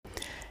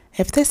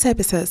If this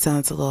episode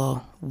sounds a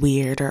little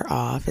weird or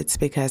off, it's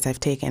because I've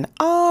taken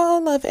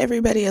all of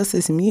everybody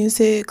else's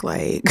music,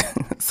 like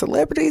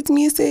celebrities'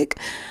 music,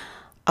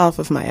 off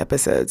of my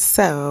episodes.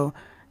 So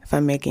if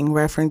I'm making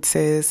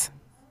references,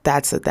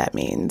 that's what that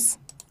means.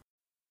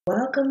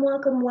 Welcome,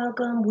 welcome,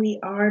 welcome.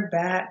 We are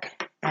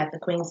back at the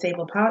Queen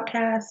Stable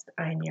Podcast.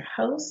 I'm your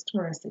host,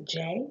 Marissa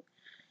J.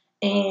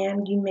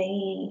 And you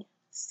may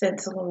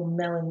sense a little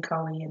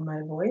melancholy in my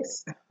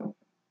voice.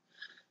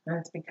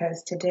 That's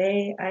because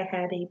today I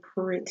had a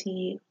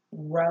pretty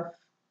rough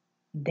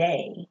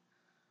day.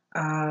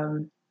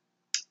 Um,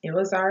 it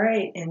was all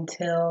right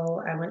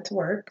until I went to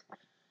work.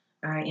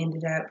 I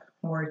ended up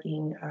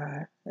working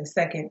uh, the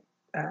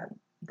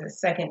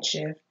second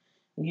shift.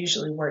 We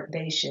usually work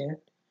day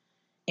shift,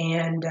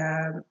 and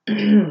I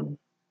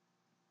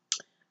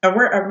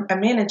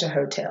manage a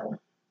hotel,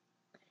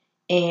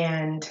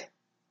 and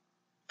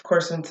of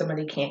course, when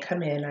somebody can't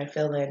come in, I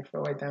fill in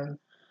for them.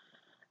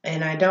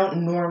 And I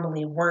don't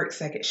normally work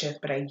second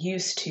shift, but I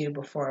used to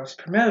before I was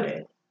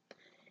promoted.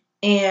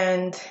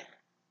 And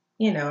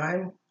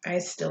I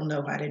still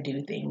know how to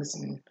do things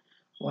and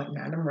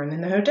whatnot. I'm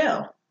running the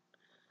hotel.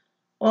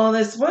 Well,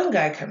 this one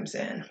guy comes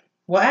in.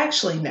 Well,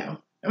 actually,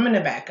 no. I'm going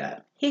to back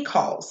up. He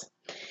calls.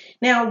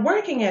 Now,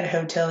 working at a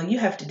hotel, you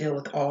have to deal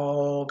with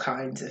all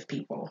kinds of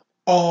people.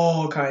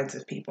 All kinds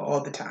of people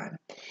all the time.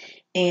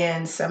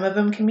 And some of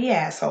them can be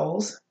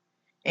assholes.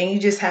 And you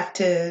just have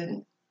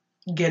to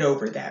get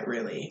over that,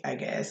 really, I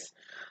guess.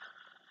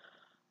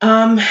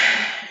 Um,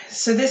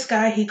 so this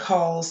guy, he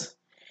calls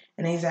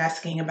and he's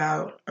asking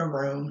about a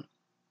room.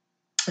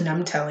 And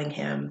I'm telling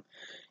him.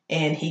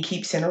 And he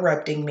keeps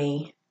interrupting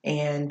me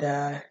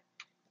and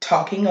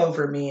talking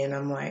over me. And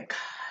I'm like,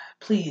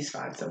 please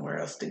find somewhere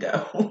else to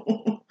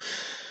go.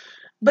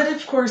 But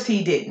of course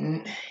he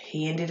didn't.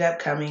 He ended up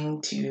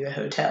coming to the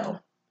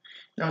hotel.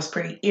 And I was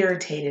pretty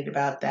irritated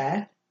about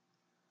that.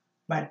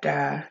 But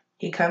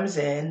he comes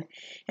in.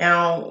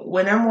 Now,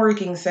 when I'm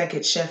working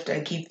second shift,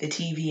 I keep the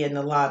TV in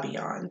the lobby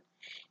on.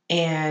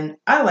 And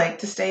I like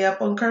to stay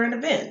up on current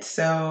events.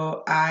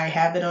 So I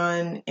have it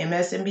on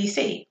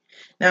MSNBC.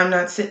 Now, I'm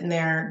not sitting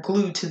there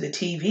glued to the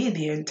TV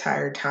the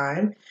entire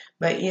time.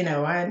 But,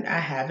 I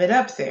have it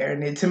up there.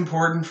 And it's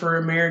important for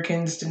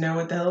Americans to know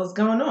what the hell is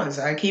going on.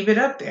 So I keep it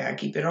up there. I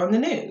keep it on the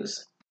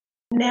news.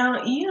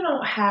 Now, you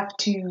don't have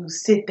to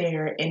sit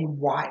there and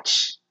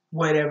watch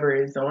whatever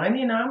is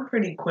on. I'm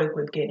pretty quick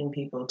with getting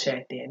people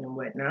checked in and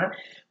whatnot.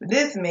 But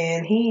this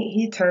man,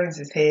 he turns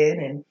his head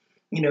and,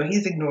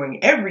 he's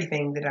ignoring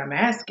everything that I'm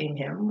asking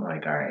him. I'm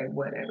like, all right,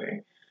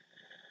 whatever.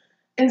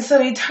 And so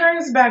he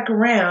turns back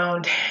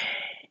around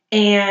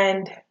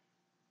and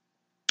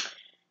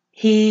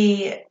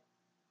he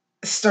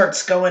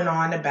starts going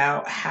on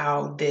about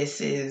how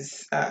this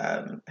is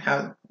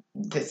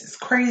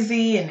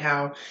crazy and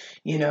how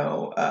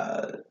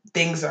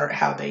things aren't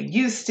how they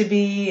used to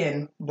be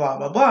and blah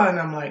blah blah. And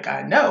I'm like,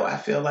 I know, I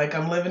feel like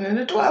I'm living in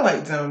the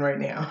Twilight Zone right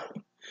now.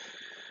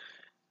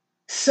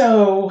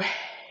 So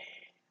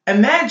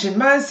imagine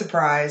my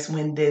surprise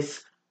when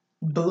this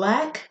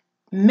black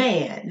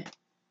man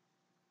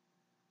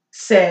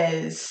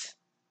says,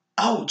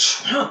 oh,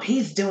 Trump,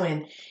 he's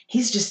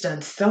just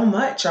done so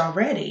much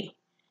already.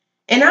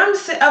 And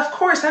of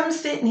course, I'm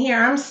sitting here,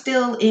 I'm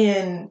still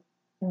in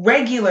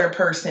regular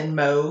person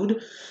mode.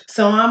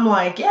 So I'm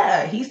like,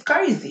 yeah, he's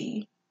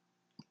crazy.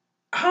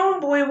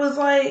 Homeboy was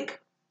like,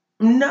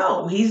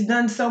 no, he's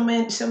done so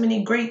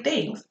many great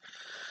things.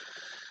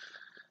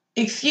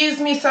 Excuse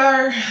me,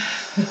 sir.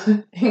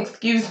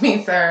 Excuse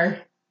me,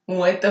 sir.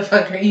 What the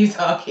fuck are you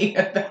talking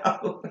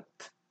about?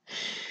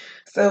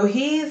 So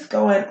he's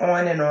going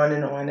on and on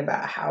and on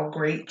about how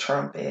great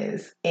Trump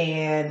is.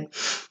 And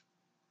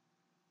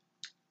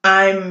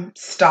I'm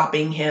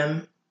stopping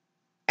him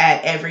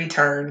at every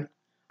turn.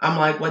 I'm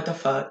like, what the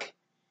fuck?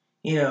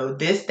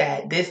 This,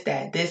 that, this,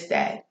 that, this,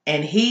 that.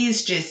 And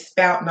he's just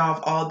spouting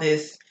off all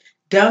this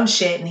dumb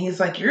shit. And he's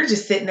like, you're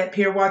just sitting up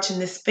here watching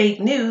this fake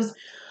news.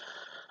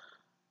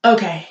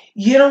 Okay,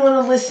 you don't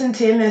want to listen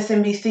to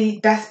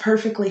MSNBC? That's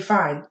perfectly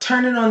fine.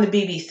 Turn it on the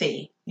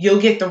BBC.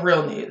 You'll get the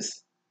real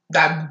news.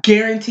 I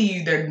guarantee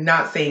you they're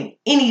not saying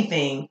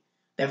anything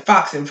that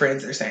Fox and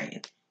Friends are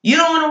saying. You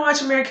don't want to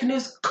watch American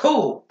news?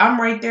 Cool. I'm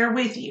right there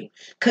with you.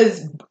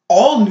 Because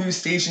all news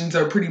stations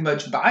are pretty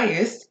much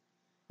biased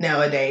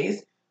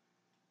nowadays.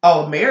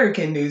 All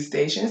American news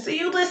stations. So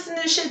you listen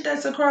to shit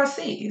that's across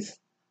seas.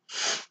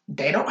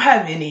 They don't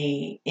have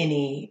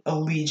any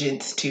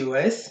allegiance to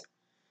us.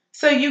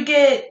 So you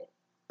get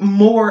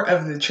more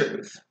of the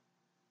truth.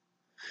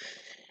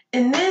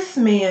 And this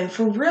man,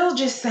 for real,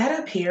 just sat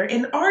up here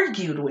and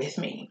argued with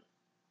me.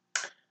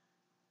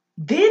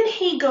 Then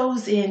he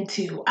goes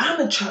into, I'm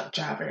a truck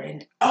driver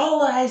and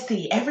all I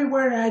see,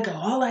 everywhere I go,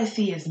 all I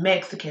see is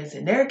Mexicans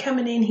and they're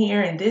coming in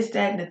here and this,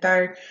 that, and the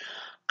third.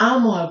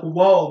 I'm like,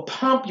 whoa,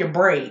 pump your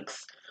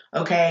brakes,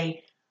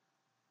 okay?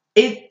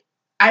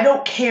 I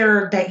don't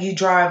care that you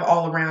drive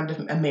all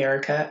around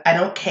America. I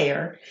don't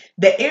care.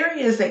 The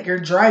areas that you're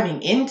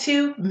driving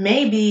into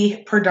may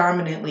be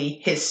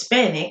predominantly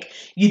Hispanic.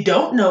 You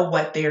don't know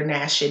what their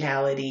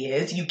nationality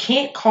is. You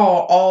can't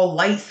call all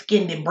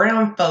light-skinned and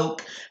brown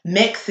folk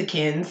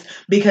Mexicans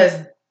because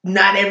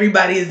not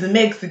everybody is a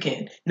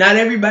Mexican. Not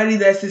everybody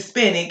that's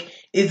Hispanic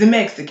is a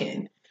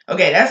Mexican.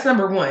 Okay, that's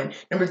number one.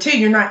 Number two,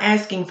 you're not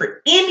asking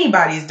for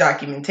anybody's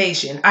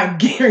documentation. I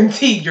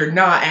guarantee you're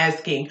not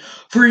asking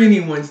for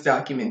anyone's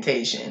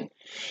documentation.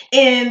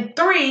 And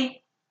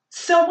three,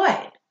 so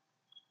what?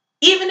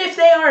 Even if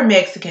they are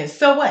Mexicans,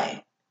 so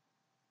what?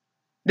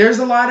 There's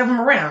a lot of them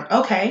around.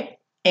 Okay,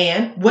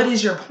 and what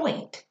is your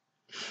point?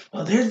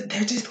 Well, they're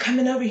just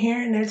coming over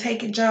here and they're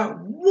taking jobs.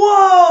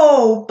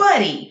 Whoa,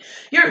 buddy,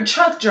 you're a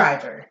truck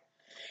driver.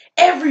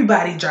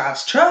 Everybody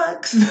drives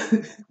trucks.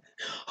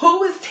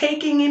 Who is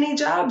taking any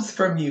jobs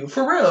from you?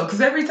 For real.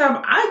 Because every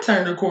time I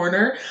turn a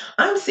corner,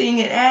 I'm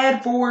seeing an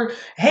ad for,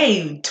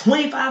 hey,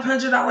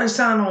 $2,500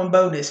 sign-on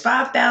bonus,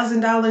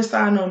 $5,000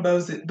 sign-on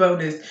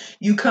bonus.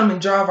 You come and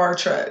drive our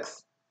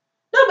trucks.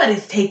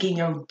 Nobody's taking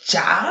your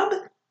job.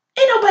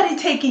 Ain't nobody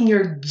taking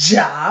your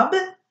job.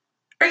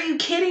 Are you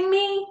kidding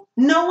me?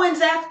 No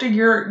one's after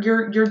your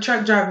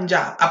truck driving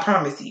job. I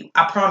promise you.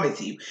 I promise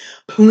you.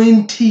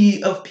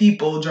 Plenty of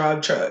people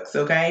drive trucks,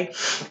 okay?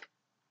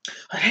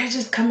 But they're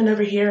just coming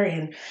over here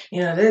and,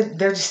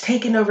 they're just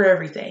taking over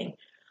everything.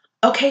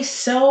 Okay,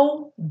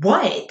 so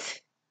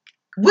what?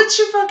 What's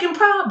your fucking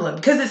problem?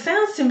 Because it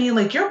sounds to me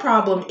like your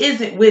problem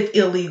isn't with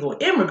illegal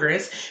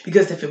immigrants,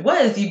 because if it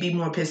was, you'd be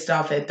more pissed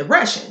off at the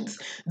Russians.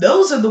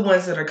 Those are the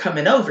ones that are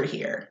coming over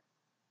here.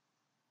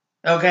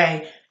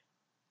 Okay?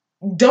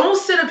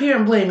 Don't sit up here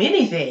and blame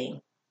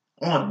anything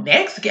on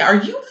Mexican. Are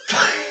you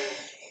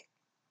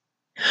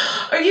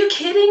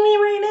kidding me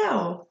right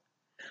now?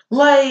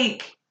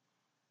 Like,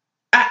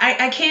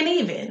 I can't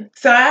even.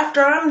 So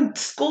after I'm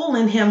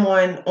schooling him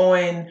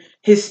on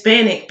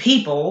Hispanic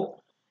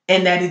people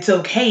and that it's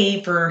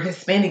okay for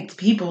Hispanic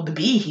people to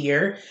be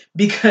here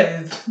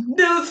because,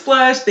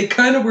 newsflash, they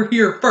kind of were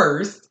here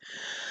first.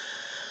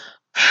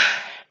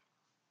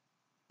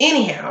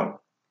 Anyhow,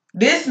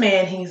 this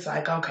man, he's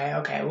like,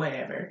 okay,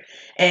 whatever.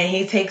 And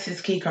he takes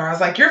his key card. I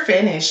was like, you're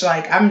finished.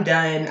 Like, I'm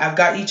done. I've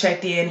got you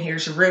checked in.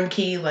 Here's your room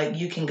key. Like,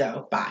 you can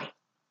go. Bye.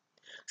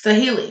 So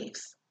he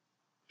leaves.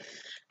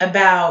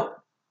 About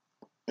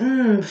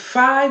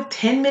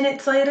 5-10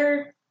 minutes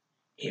later,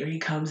 here he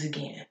comes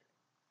again.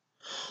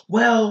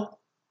 Well,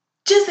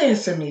 just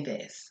answer me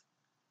this.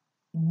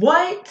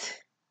 What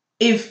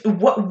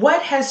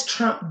has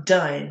Trump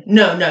done?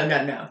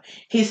 No.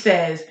 He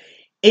says,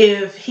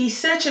 if he's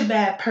such a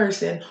bad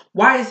person,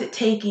 why is it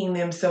taking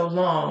them so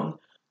long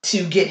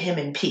to get him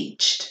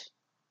impeached?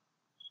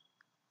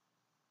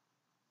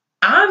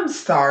 I'm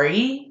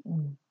sorry.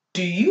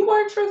 Do you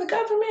work for the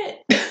government?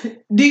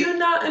 Do you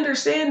not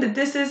understand that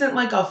this isn't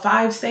like a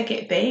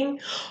 5-second thing?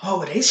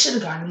 Oh, they should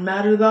have gotten him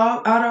out of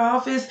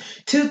office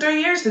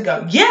 2-3 years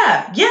ago.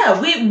 Yeah,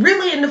 we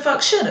really in the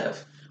fuck should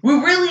have.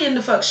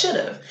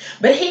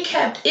 But he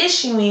kept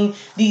issuing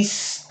these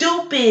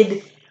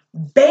stupid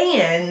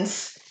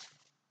bans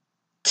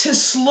to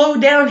slow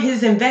down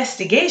his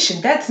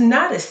investigation. That's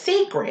not a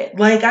secret.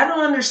 Like, I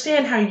don't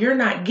understand how you're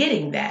not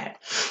getting that.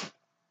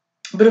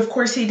 But of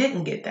course he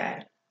didn't get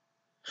that.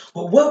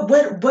 Well,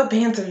 what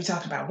bans are you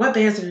talking about? What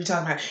bans are you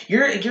talking about?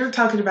 You're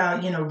talking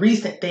about,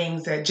 recent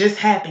things that just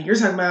happened. You're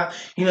talking about,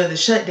 the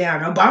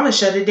shutdown. Obama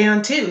shut it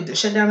down too.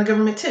 Shut down the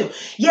government too.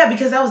 Yeah,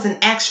 because that was an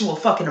actual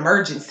fucking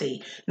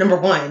emergency. Number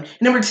one.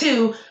 Number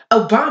two,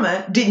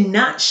 Obama did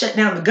not shut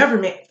down the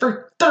government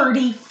for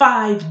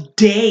 35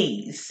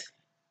 days.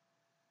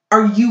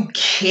 Are you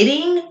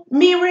kidding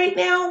me right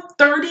now?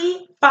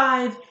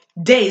 35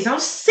 days.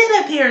 Don't sit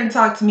up here and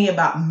talk to me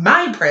about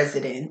my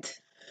president.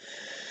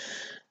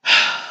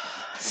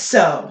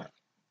 So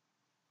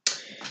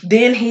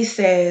then he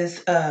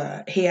says,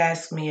 he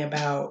asked me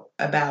about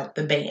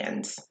the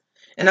bans.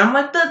 And I'm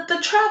like, the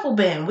travel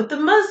ban with the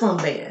Muslim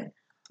ban.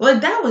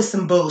 Like, that was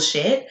some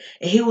bullshit.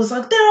 And he was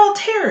like, they're all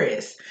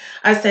terrorists.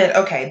 I said,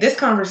 okay, this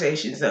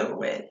conversation is over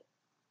with.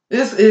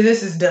 This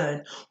is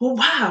done. Well,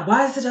 why?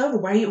 Why is it over?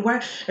 Why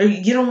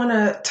you don't want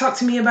to talk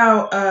to me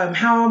about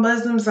how all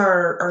Muslims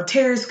are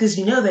terrorists because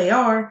they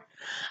are?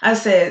 I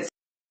said,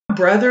 my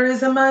brother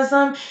is a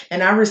Muslim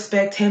and I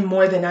respect him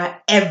more than I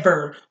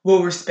ever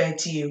will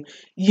respect you.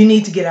 You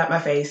need to get out my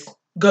face.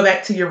 Go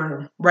back to your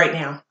room right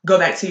now. Go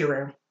back to your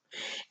room.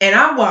 And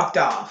I walked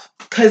off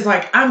because,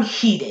 I'm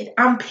heated.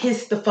 I'm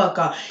pissed the fuck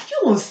off. You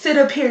won't sit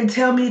up here and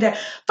tell me that.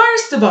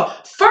 First of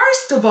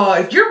all,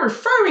 if you're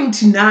referring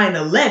to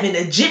 9/11,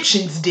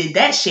 Egyptians did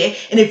that shit.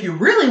 And if you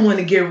really want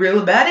to get real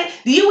about it,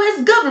 the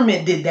U.S.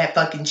 government did that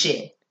fucking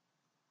shit.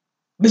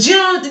 But you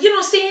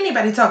don't see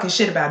anybody talking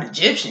shit about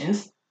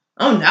Egyptians.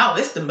 Oh no,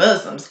 it's the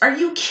Muslims. Are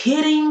you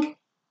kidding?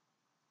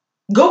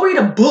 Go read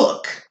a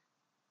book.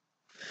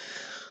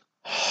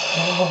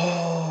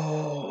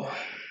 Oh.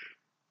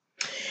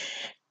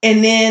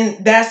 And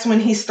then that's when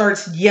he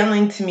starts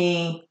yelling to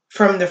me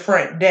from the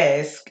front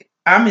desk.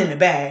 I'm in the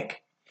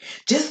back.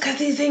 Just because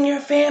he's in your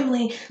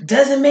family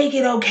doesn't make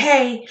it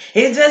okay.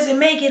 It doesn't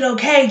make it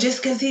okay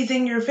just because he's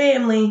in your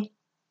family.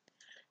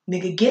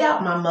 Nigga, get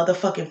out my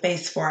motherfucking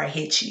face before I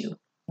hit you.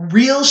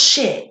 Real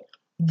shit.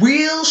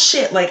 Real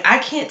shit. Like, I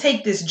can't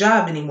take this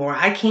job anymore.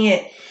 I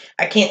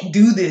can't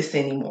do this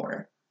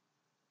anymore.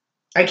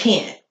 I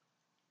can't.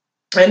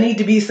 I need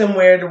to be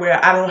somewhere to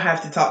where I don't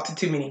have to talk to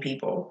too many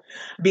people,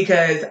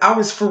 because I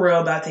was for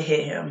real about to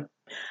hit him.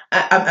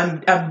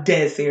 I'm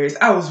dead serious.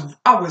 I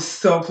was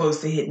so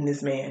close to hitting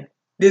this man,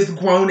 this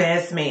grown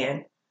ass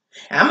man.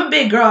 I'm a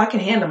big girl. I can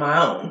handle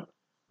my own.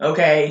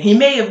 Okay, he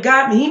may have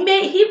got me.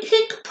 He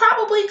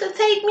probably could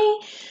take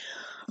me,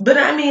 but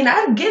I mean,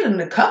 I'd get him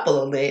a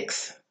couple of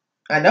licks.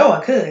 I know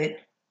I could,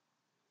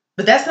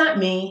 but that's not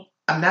me.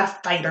 I'm not a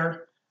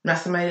fighter. I'm not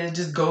somebody that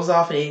just goes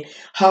off and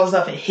hauls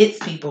off and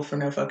hits people for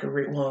no fucking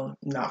reason. Well,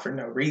 not for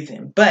no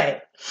reason,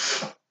 but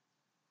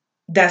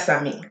that's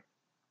not me.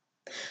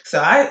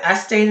 So I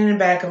stayed in the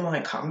back. I'm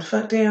like, calm the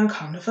fuck down,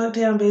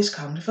 bitch,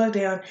 calm the fuck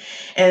down.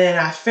 And then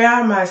I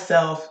found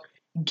myself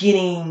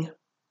getting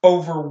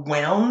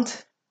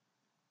overwhelmed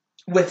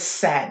with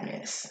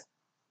sadness.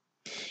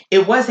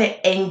 It wasn't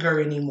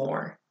anger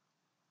anymore.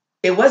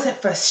 It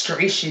wasn't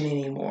frustration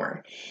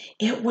anymore.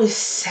 It was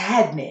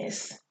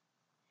sadness.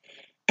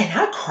 And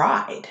I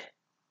cried.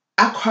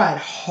 I cried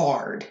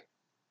hard.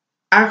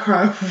 I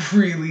cried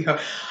really hard.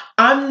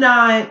 I'm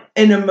not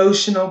an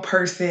emotional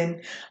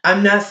person.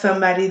 I'm not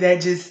somebody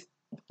that just,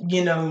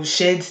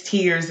 sheds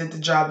tears at the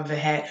drop of a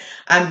hat.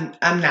 I'm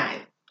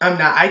not.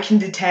 I can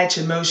detach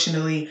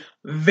emotionally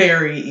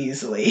very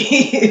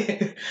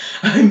easily.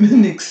 I'm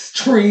an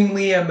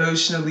extremely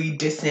emotionally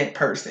distant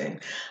person.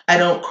 I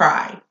don't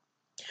cry.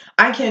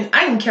 I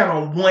can count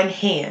on one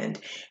hand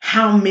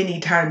how many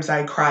times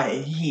I cry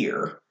a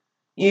year.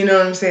 You know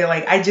what I'm saying?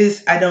 Like, I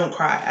don't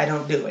cry. I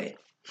don't do it.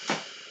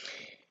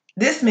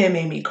 This man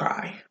made me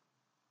cry.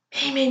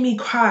 He made me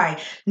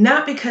cry,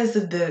 not because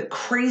of the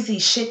crazy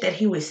shit that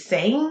he was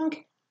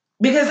saying,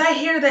 because I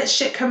hear that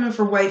shit coming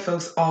from white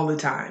folks all the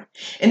time.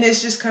 And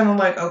it's just kind of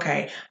like,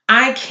 okay,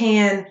 I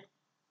can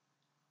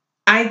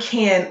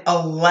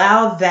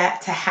allow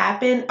that to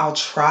happen. I'll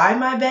try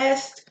my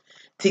best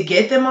to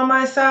get them on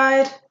my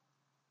side.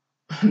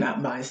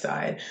 Not my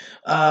side.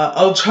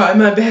 I'll try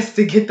my best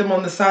to get them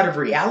on the side of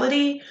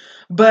reality,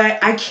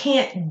 but I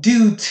can't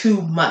do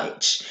too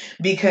much,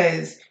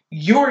 because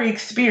your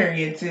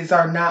experiences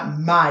are not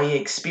my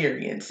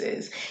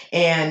experiences,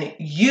 and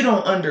you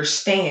don't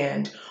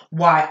understand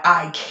why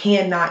I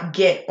cannot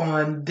get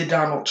on the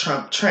Donald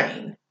Trump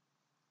train.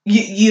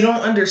 You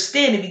don't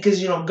understand it because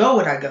you don't go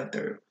what I go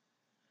through.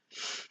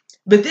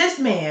 But this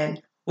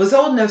man was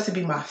old enough to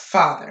be my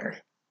father.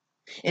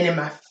 And in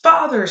my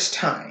father's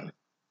time,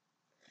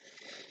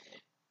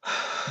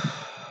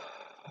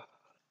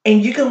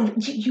 and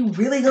you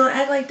really gonna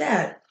act like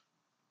that?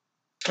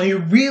 Are you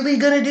really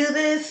gonna do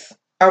this?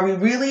 Are we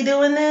really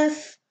doing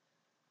this?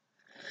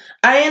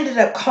 I ended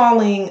up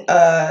calling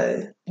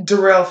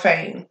Darrell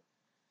Fane,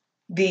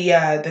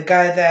 the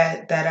guy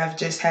that I've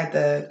just had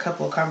the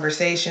couple of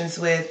conversations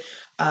with,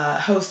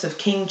 host of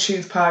King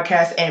Truth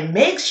podcast, and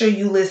make sure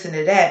you listen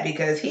to that,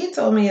 because he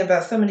told me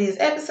about some of these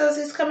episodes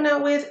he's coming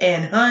out with,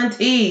 and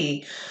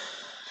hunty,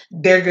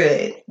 they're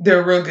good.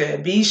 They're real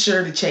good. Be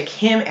sure to check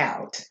him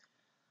out.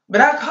 But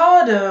I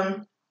called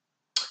him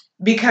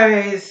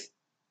because,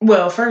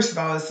 well, first of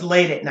all, it's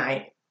late at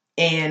night,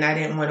 and I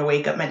didn't want to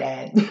wake up my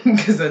dad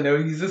because I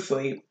know he's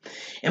asleep.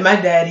 And my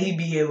dad, he'd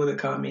be able to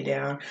calm me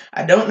down.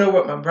 I don't know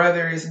what my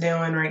brother is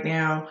doing right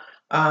now.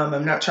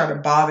 I'm not trying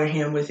to bother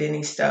him with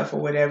any stuff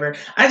or whatever.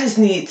 I just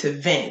need to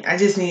vent. I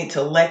just need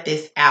to let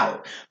this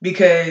out,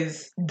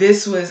 because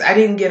I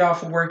didn't get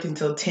off of work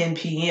until 10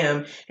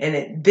 p.m. And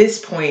at this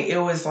point, it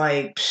was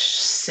like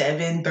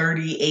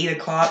 7:30, 8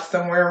 o'clock,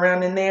 somewhere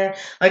around in there.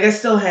 Like, I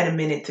still had a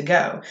minute to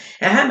go.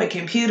 And I had my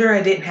computer.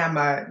 I didn't have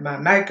my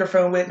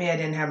microphone with me. I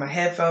didn't have my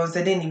headphones.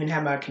 I didn't even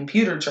have my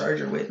computer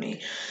charger with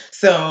me.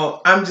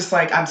 So I'm just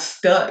like, I'm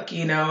stuck,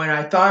 and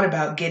I thought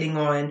about getting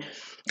on,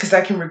 because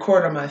I can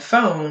record on my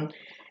phone,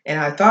 and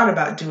I thought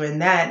about doing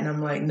that, and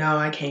I'm like, no,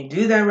 I can't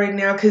do that right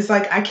now, because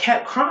like, I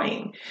kept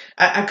crying.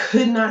 I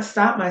could not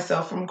stop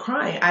myself from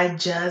crying. I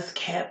just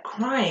kept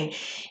crying.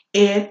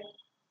 And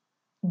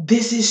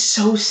this is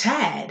so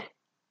sad.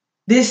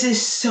 This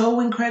is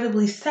so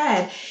incredibly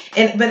sad.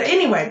 But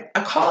anyway,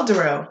 I called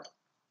Darrell,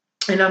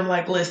 and I'm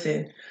like,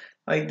 listen,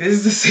 like, this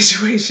is the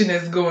situation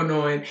that's going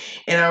on,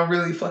 and I'm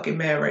really fucking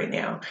mad right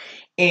now.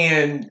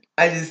 And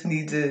I just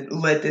need to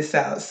let this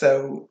out.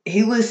 So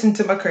he listened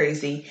to my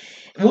crazy.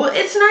 Well,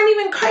 it's not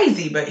even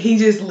crazy, but he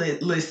just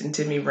listened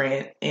to me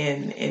rant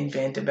and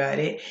vent about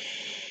it.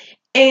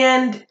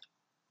 And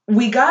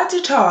we got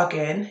to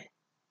talking,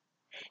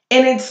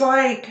 and it's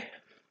like,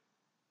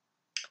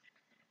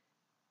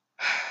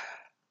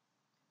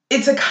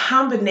 it's a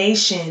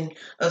combination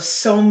of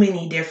so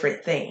many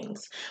different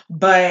things.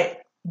 But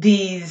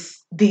these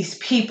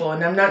people,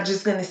 and I'm not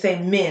just going to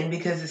say men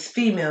because it's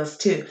females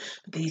too,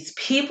 these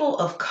people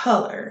of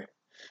color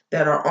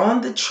that are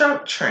on the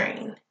Trump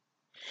train,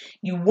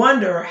 you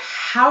wonder,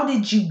 how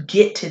did you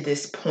get to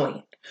this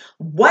point?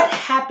 What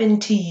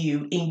happened to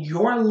you in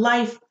your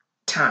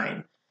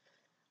lifetime?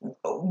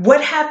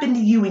 What happened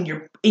to you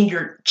in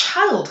your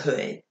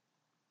childhood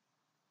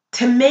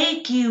to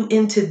make you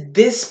into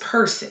this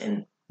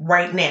person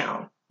right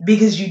now?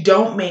 Because you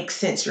don't make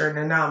sense. You're an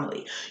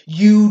anomaly.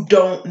 You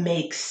don't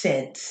make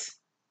sense.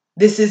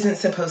 This isn't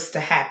supposed to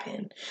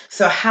happen.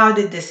 So how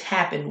did this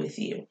happen with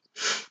you?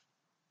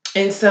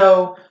 And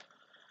so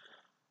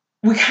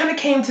we kind of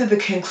came to the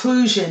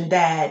conclusion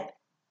that,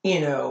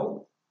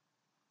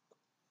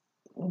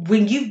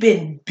 when you've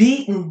been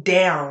beaten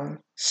down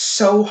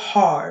so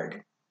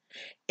hard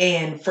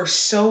and for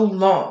so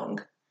long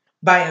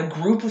by a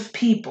group of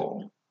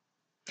people,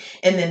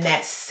 and then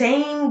that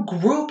same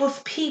group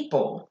of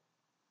people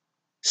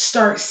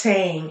start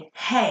saying,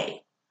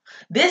 hey,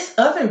 this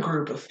other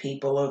group of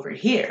people over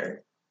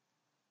here,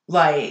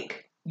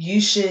 like,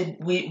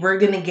 we're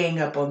going to gang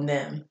up on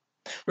them.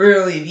 We're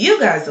going to leave you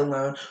guys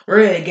alone.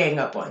 We're going to gang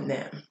up on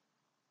them.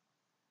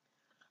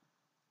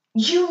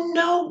 You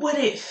know what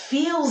it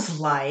feels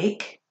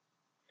like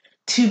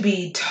to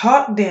be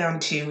talked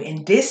down to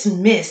and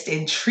dismissed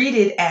and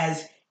treated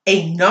as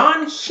a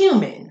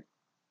non-human.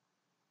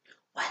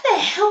 Why the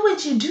hell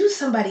would you do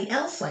somebody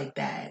else like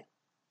that?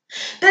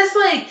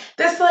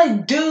 That's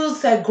like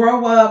dudes that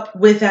grow up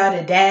without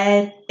a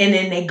dad and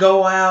then they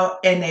go out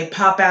and they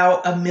pop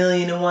out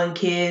 1,000,001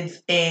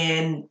 kids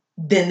and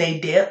then they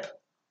dip.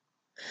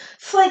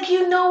 It's like,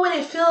 you know what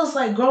it feels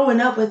like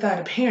growing up without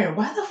a parent.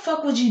 Why the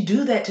fuck would you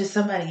do that to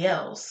somebody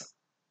else?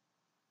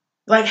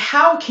 Like,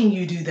 how can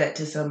you do that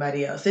to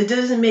somebody else? It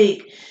doesn't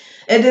make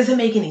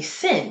any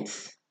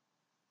sense.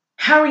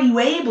 How are you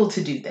able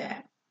to do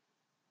that?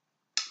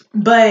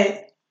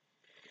 But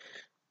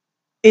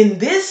in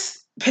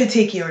this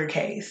particular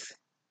case,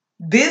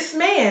 this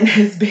man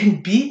has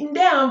been beaten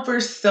down for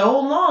so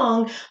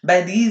long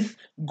by this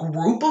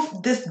group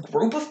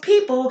of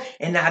people,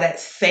 and now that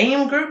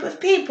same group of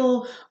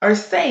people are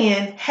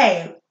saying,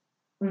 hey,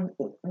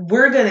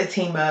 we're going to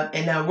team up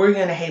and now we're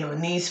going to hate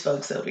on these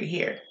folks over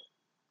here.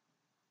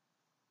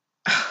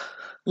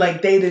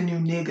 Like they the new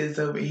niggas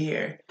over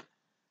here.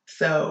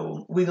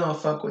 So we gonna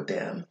fuck with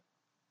them.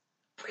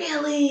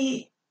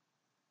 Really?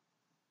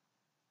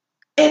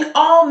 And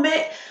all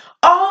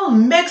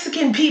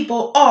Mexican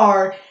people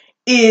they're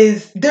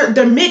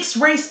mixed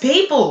race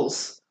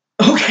peoples.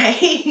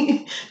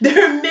 Okay?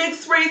 They're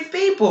mixed race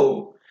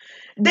people.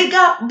 They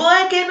got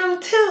black in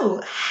them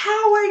too.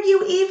 How do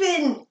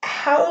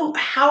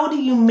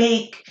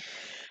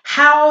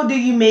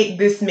you make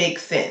this make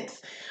sense?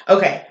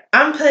 Okay,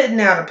 I'm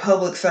putting out a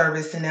public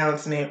service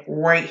announcement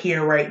right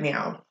here, right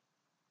now.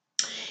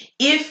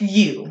 If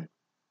you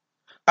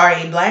are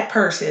a black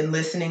person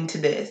listening to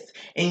this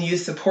and you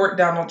support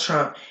Donald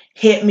Trump,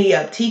 hit me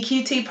up,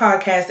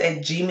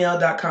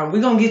 tqtpodcast@gmail.com.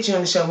 We're going to get you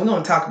on the show. We're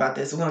going to talk about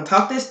this. We're going to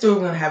talk this through.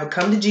 We're going to have a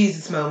come to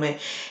Jesus moment,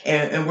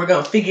 and we're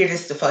going to figure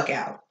this the fuck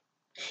out.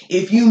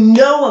 If you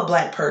know a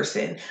black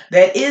person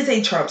that is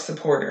a Trump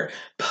supporter,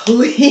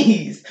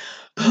 please,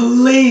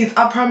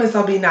 I promise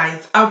I'll be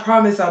nice.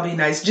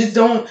 Just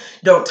don't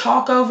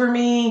talk over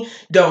me.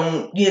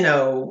 Don't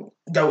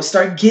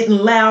start getting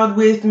loud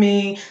with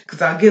me,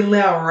 because I'll get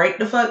loud right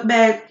the fuck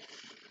back.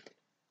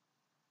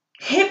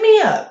 Hit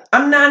me up.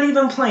 I'm not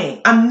even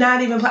playing.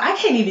 I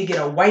can't even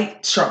get a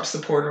white Trump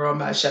supporter on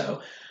my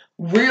show.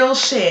 Real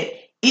shit.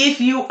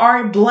 If you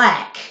are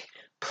black,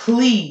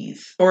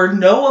 please, or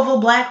know of a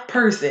black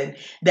person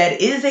that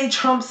is a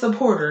Trump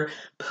supporter,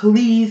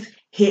 please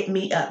hit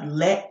me up.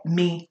 Let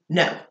me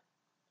know.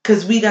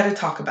 Because we got to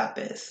talk about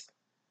this.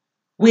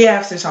 We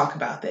have to talk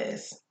about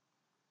this.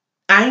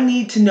 I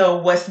need to know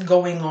what's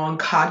going on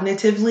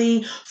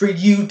cognitively for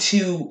you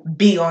to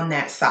be on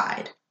that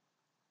side.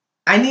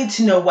 I need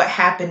to know what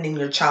happened in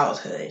your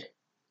childhood.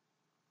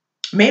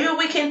 Maybe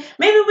we can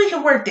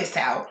work this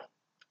out.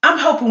 I'm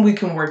hoping we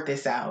can work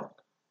this out.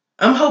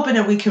 I'm hoping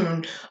that we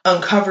can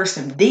uncover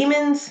some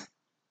demons.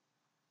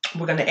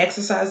 We're going to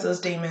exorcise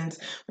those demons.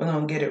 We're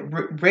going to get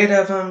rid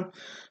of them.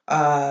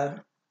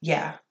 We're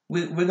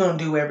going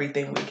to do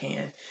everything we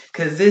can,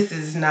 because this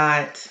is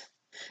not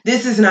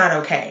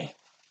okay.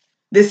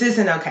 This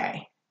isn't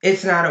okay.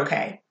 It's not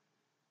okay.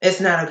 It's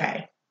not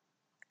okay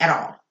at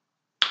all.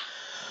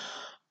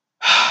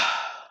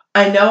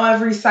 I know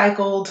I've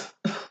recycled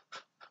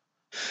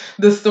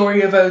the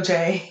story of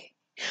OJ,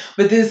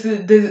 but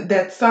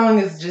that song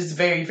is just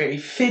very, very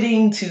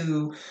fitting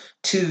to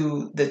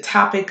the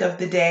topic of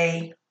the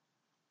day.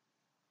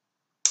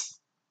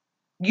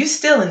 You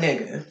still a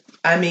nigga.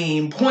 I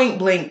mean, point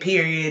blank,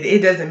 period.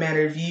 It doesn't matter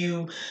if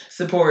you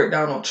support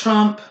Donald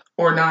Trump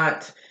or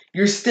not.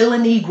 You're still a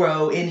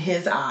Negro in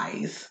his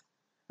eyes.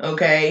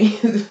 Okay?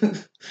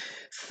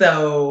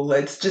 So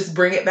let's just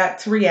bring it back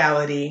to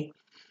reality.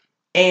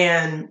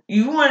 And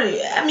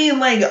really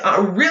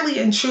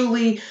and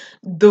truly,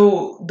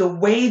 the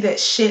way that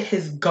shit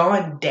has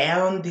gone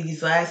down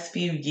these last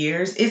few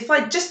years, it's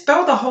like, just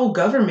throw the whole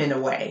government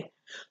away.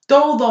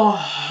 Throw the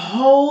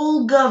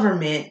whole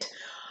government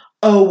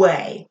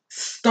away.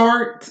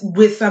 Start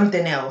with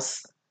something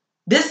else.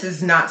 This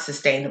is not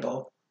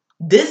sustainable.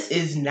 This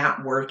is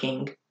not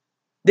working.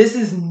 This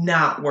is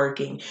not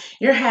working.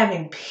 You're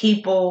having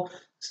people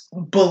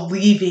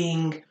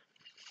believing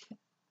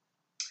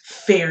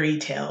fairy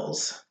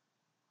tales.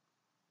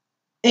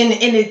 And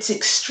it's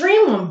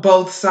extreme on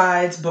both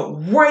sides, but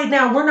right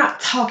now we're not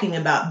talking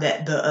about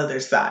the other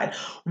side.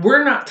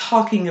 We're not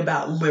talking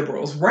about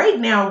liberals. Right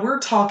now we're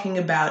talking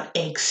about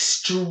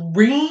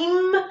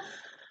extreme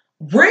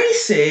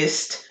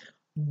racist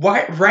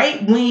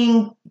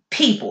right-wing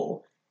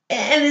people.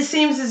 And it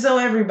seems as though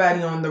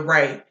everybody on the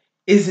right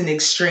is an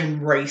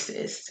extreme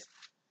racist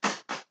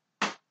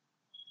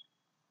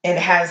and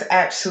has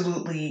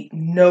absolutely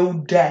no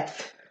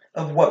depth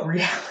of what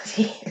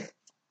reality is.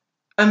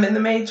 I'm in the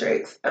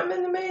Matrix. I'm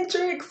in the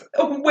Matrix.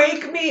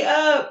 Wake me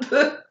up.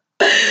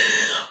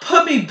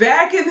 Put me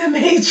back in the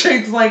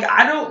Matrix. Like,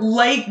 I don't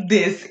like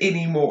this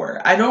anymore.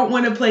 I don't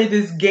want to play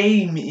this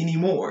game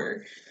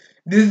anymore.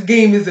 This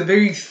game is a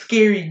very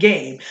scary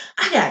game.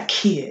 I got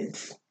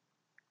kids.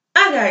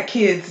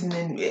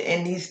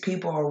 And these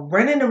people are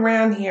running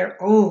around here.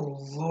 Oh,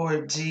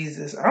 Lord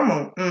Jesus.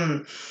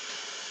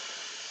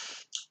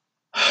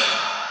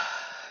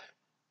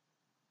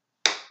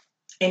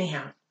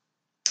 Anyhow.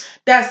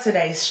 That's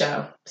today's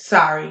show.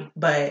 Sorry,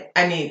 but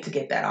I need to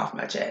get that off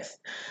my chest.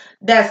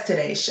 That's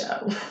today's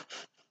show.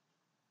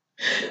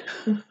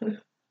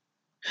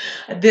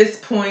 At this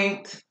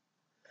point,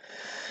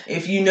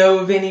 if you know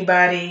of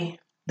anybody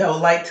that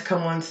would like to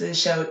come onto the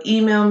show,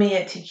 email me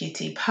at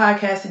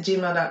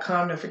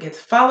tqtpodcast@gmail.com. Don't forget to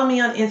follow me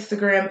on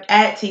Instagram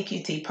at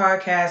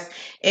tqtpodcast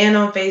and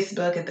on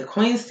Facebook at the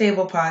Queen's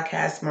Table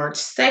Podcast. March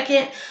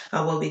 2nd,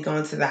 I will be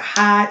going to the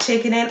Hot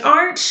Chicken and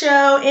Art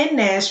Show in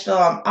Nashville.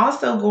 I'm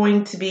also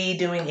going to be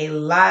doing a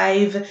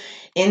live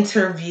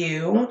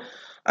interview.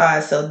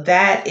 So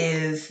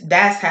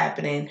that's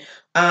happening.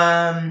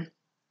 I'll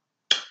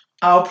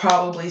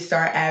probably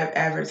start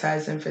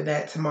advertising for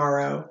that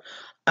tomorrow.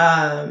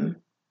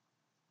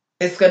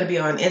 It's going to be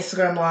on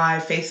Instagram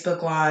Live,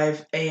 Facebook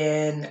Live,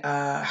 and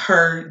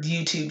her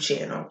YouTube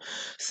channel.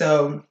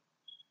 So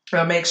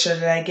I'll make sure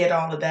that I get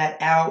all of that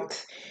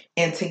out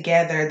and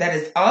together. That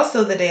is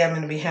also the day I'm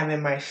going to be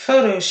having my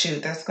photo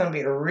shoot. That's going to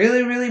be a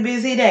really, really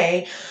busy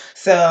day.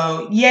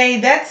 So yay,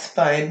 that's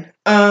fun.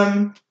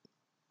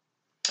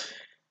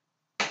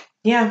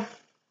 Yeah.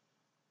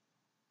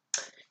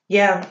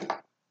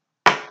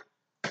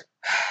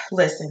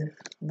 Listen,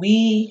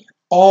 we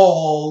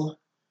all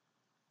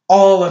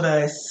of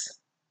us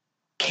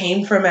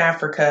came from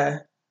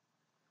Africa.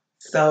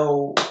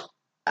 So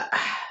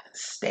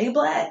stay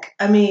black.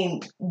 I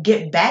mean,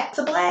 get back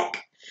to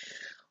black.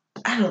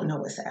 I don't know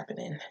what's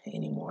happening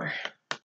anymore.